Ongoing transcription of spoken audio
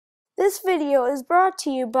This video is brought to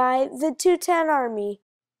you by the 210 Army.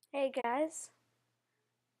 Hey guys,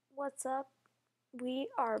 what's up? We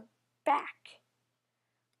are back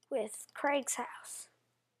with Craig's house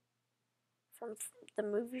from the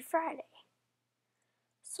movie Friday.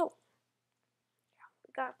 So,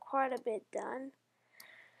 we got quite a bit done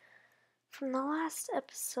from the last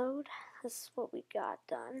episode. This is what we got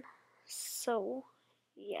done. So,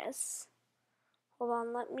 yes. Hold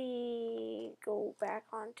on, let me go back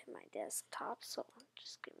onto my desktop, so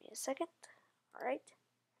just give me a second. Alright.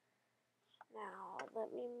 Now,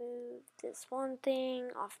 let me move this one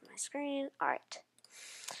thing off my screen. Alright.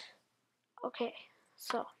 Okay,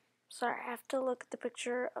 so, sorry, I have to look at the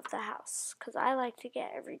picture of the house, because I like to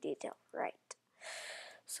get every detail right.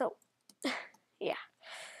 So, yeah.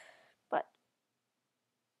 But,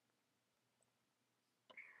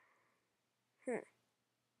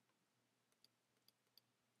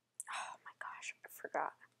 oh my gosh, I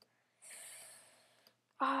forgot.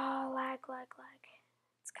 Oh, lag.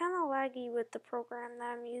 It's kind of laggy with the program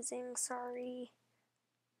that I'm using, sorry.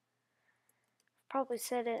 Probably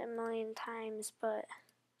said it a million times, but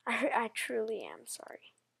I truly am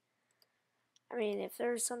sorry. I mean, if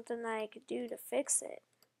there's something that I could do to fix it,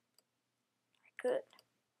 I could.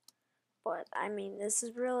 But, I mean, this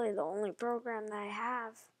is really the only program that I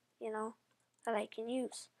have, you know, that I can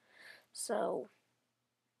use. So,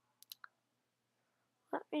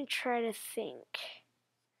 let me try to think.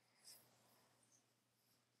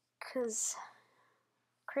 Because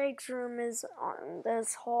Craig's room is on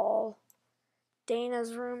this hall.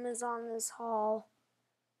 Dana's room is on this hall.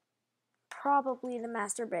 Probably the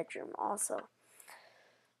master bedroom also.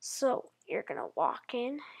 So, you're gonna walk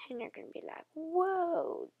in and you're gonna be like,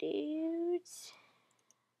 whoa, dudes.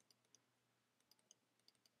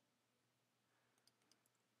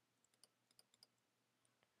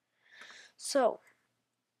 So,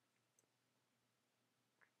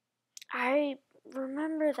 I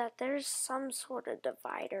remember that there's some sort of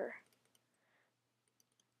divider.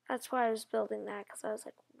 That's why I was building that, because I was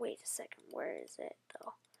like, wait a second, where is it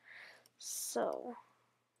though? So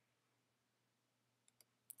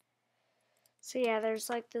yeah, there's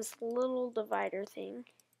like this little divider thing.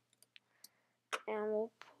 And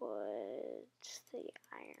we'll put the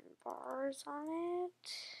iron bars on it.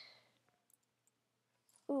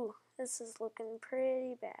 Ooh, this is looking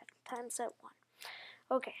pretty bad. Time set 1.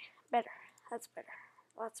 Okay, better. That's better.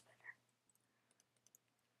 Lots better.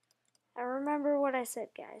 I remember what I said,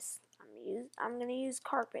 guys. I'm gonna use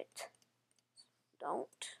carpet.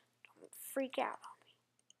 Don't freak out on me.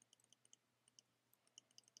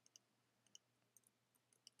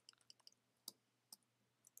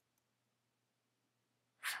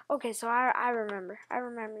 Okay, so I remember. I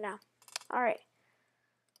remember now. Alright.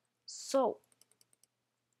 So,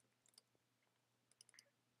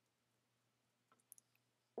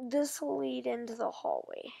 this will lead into the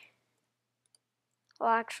hallway. Well,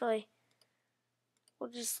 actually, we'll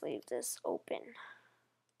just leave this open.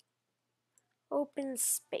 Open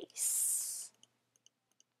space.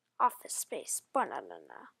 Office space.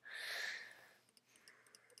 Banana.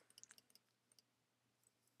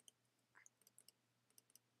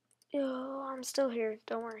 Yo, I'm still here.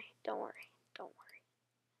 Don't worry.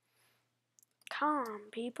 Calm,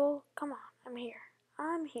 people. Come on. I'm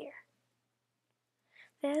here.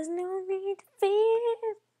 There's no need to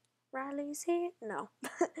fear. Riley's here. No.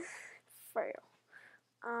 For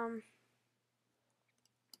real.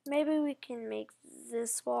 Maybe we can make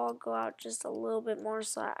this wall go out just a little bit more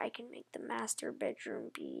so I can make the master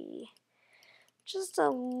bedroom be just a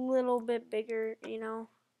little bit bigger, you know.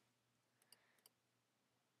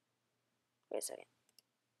 Wait a second.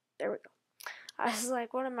 There we go. I was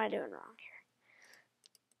like, what am I doing wrong here?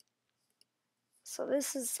 So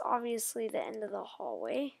this is obviously the end of the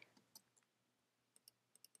hallway.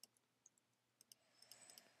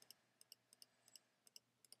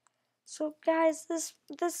 So guys, this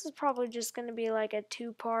is probably just going to be like a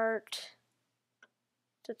 2-part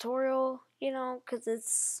tutorial, you know, because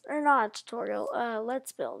it's, or not a tutorial,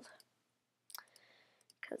 let's build.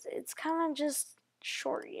 Because it's kind of just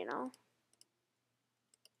short, you know.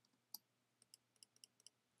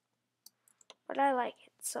 But I like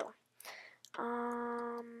it, so.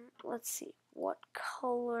 Let's see, what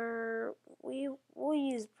color, we'll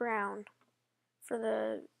use brown for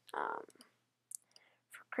the,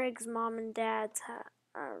 for Craig's mom and dad's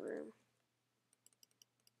room.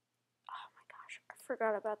 Oh my gosh, I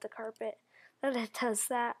forgot about the carpet, that it does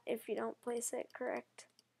that if you don't place it correct.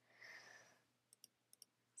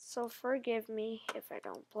 So forgive me if I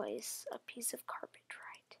don't place a piece of carpet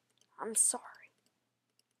right. I'm sorry.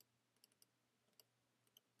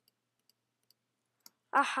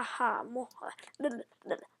 Ah ha ha.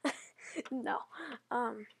 No.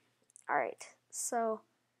 Alright. So,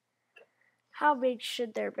 how big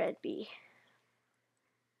should their bed be?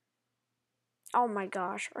 Oh my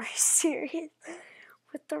gosh, are you serious?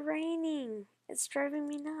 With the raining, it's driving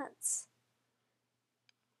me nuts.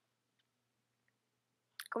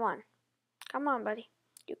 Come on. Come on, buddy.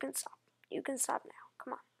 You can stop. You can stop now.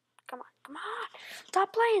 Come on. Come on. Come on.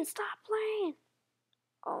 Stop playing. Stop playing.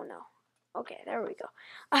 Oh no. Okay, there we go.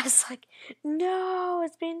 I was like, no,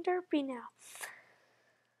 it's being derpy now.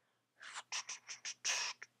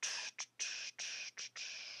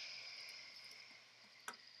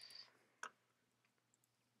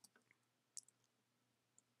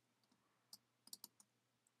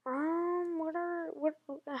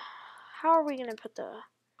 How are we gonna put the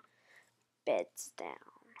beds down?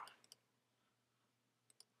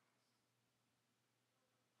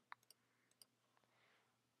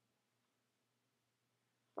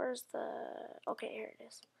 Where's the, okay, here it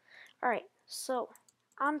is. Alright, so,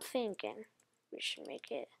 I'm thinking we should make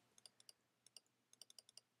it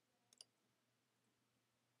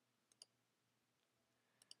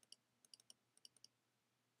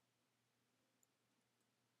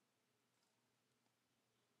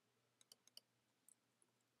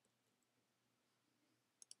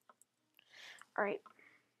alright.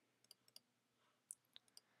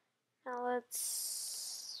 Now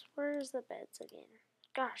let's, where's the beds again?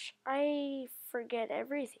 Gosh, I forget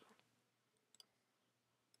everything.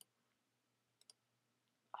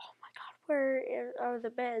 Oh my god, where are the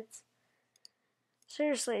beds?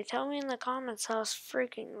 Seriously, tell me in the comments how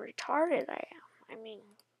freaking retarded I am. I mean,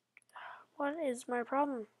 what is my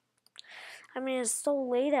problem? I mean, it's so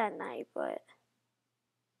late at night, but,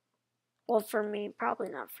 well, for me, probably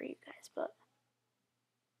not for you guys, but,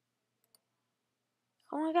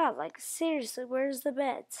 oh my god, like, seriously, where's the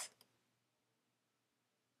beds?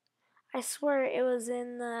 I swear it was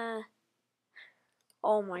in the,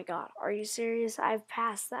 oh my god, are you serious? I've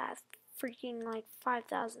passed that freaking like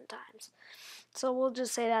 5,000 times. So we'll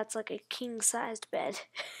just say that's like a king-sized bed,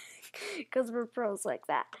 because we're pros like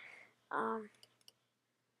that.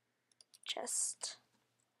 Just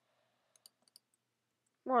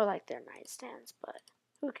more like their nightstands, but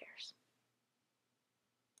who cares?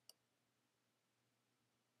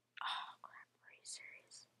 Oh crap, are you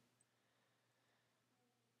serious?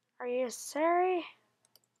 Are you serious?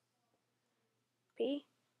 P?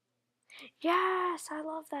 Yes, I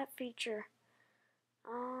love that feature.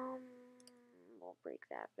 We'll break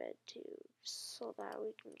that bed too, so that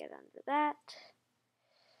we can get under that.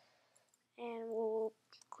 And we'll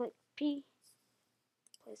click P.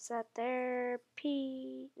 Place that there.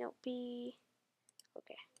 P. No, P.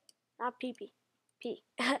 Okay. Not P. P. P.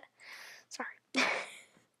 Sorry.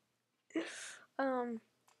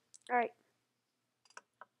 Alright.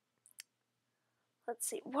 Let's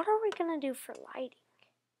see. What are we gonna do for lighting?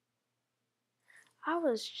 I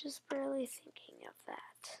was just barely thinking of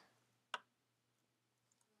that.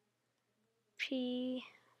 P.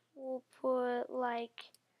 We'll put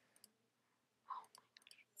like. Oh my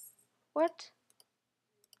gosh. What?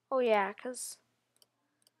 Oh yeah, cause.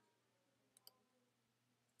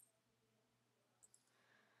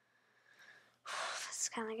 This is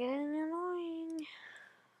kind of getting annoying.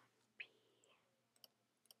 P.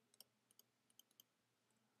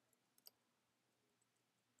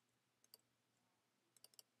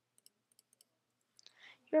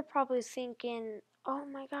 You're probably thinking, oh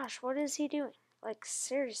my gosh, what is he doing? Like,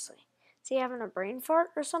 seriously. Is he having a brain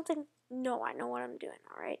fart or something? No, I know what I'm doing,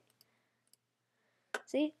 alright?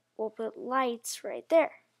 See? We'll put lights right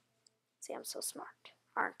there. See, I'm so smart,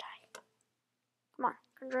 aren't I? Come on,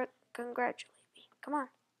 congratulate me. Come on.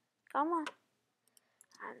 Come on.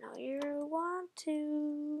 I know you want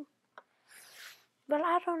to. But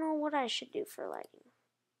I don't know what I should do for lighting.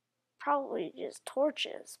 Probably just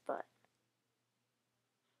torches, but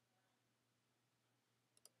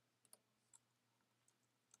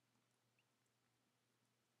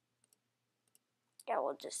yeah,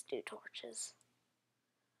 we'll just do torches.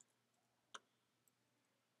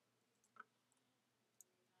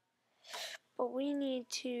 But we need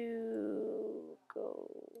to go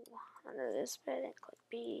under this bed and click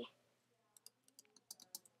B.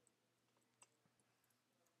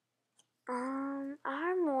 I'm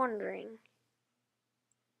wondering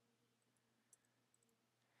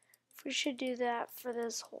if we should do that for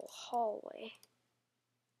this whole hallway.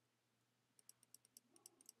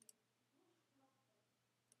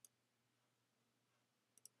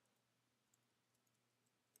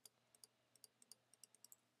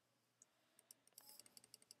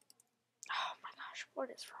 Oh my gosh, what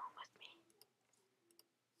is wrong with me?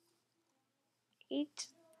 8.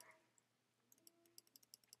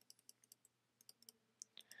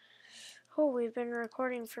 Oh, we've been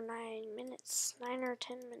recording for 9 minutes. 9 or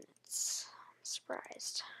 10 minutes. I'm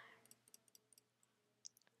surprised.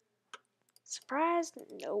 Surprised?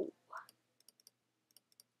 No.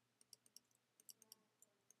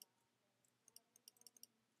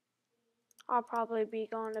 I'll probably be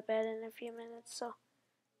going to bed in a few minutes, so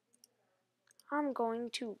I'm going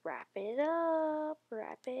to wrap it up.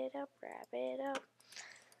 Wrap it up, wrap it up.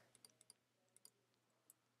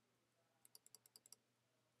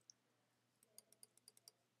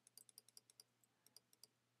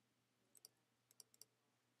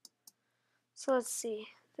 So let's see.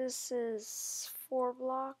 This is 4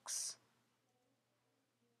 blocks.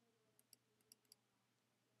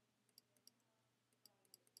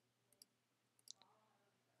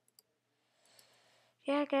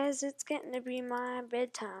 Yeah, guys, it's getting to be my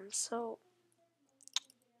bedtime, so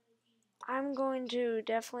I'm going to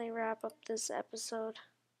definitely wrap up this episode.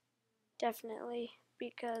 Definitely,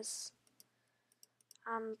 because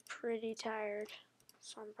I'm pretty tired,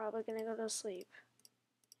 so I'm probably gonna go to sleep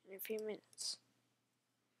in a few minutes.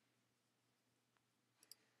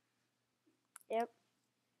 Yep.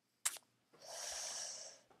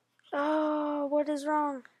 Oh, what is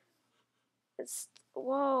wrong? It's,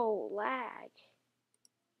 whoa, lag.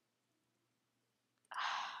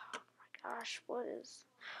 Oh my gosh, what is,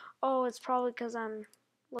 oh, it's probably because I'm,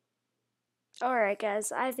 alright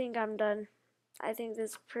guys, I think I'm done. I think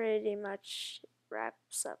this pretty much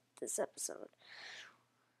wraps up this episode.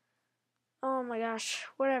 Oh my gosh,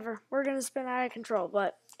 whatever. We're gonna spin out of control,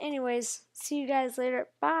 but anyways, see you guys later.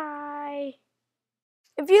 Bye!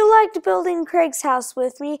 If you liked building Craig's house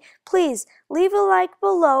with me, please leave a like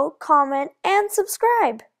below, comment, and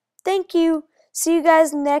subscribe. Thank you. See you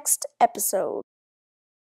guys next episode.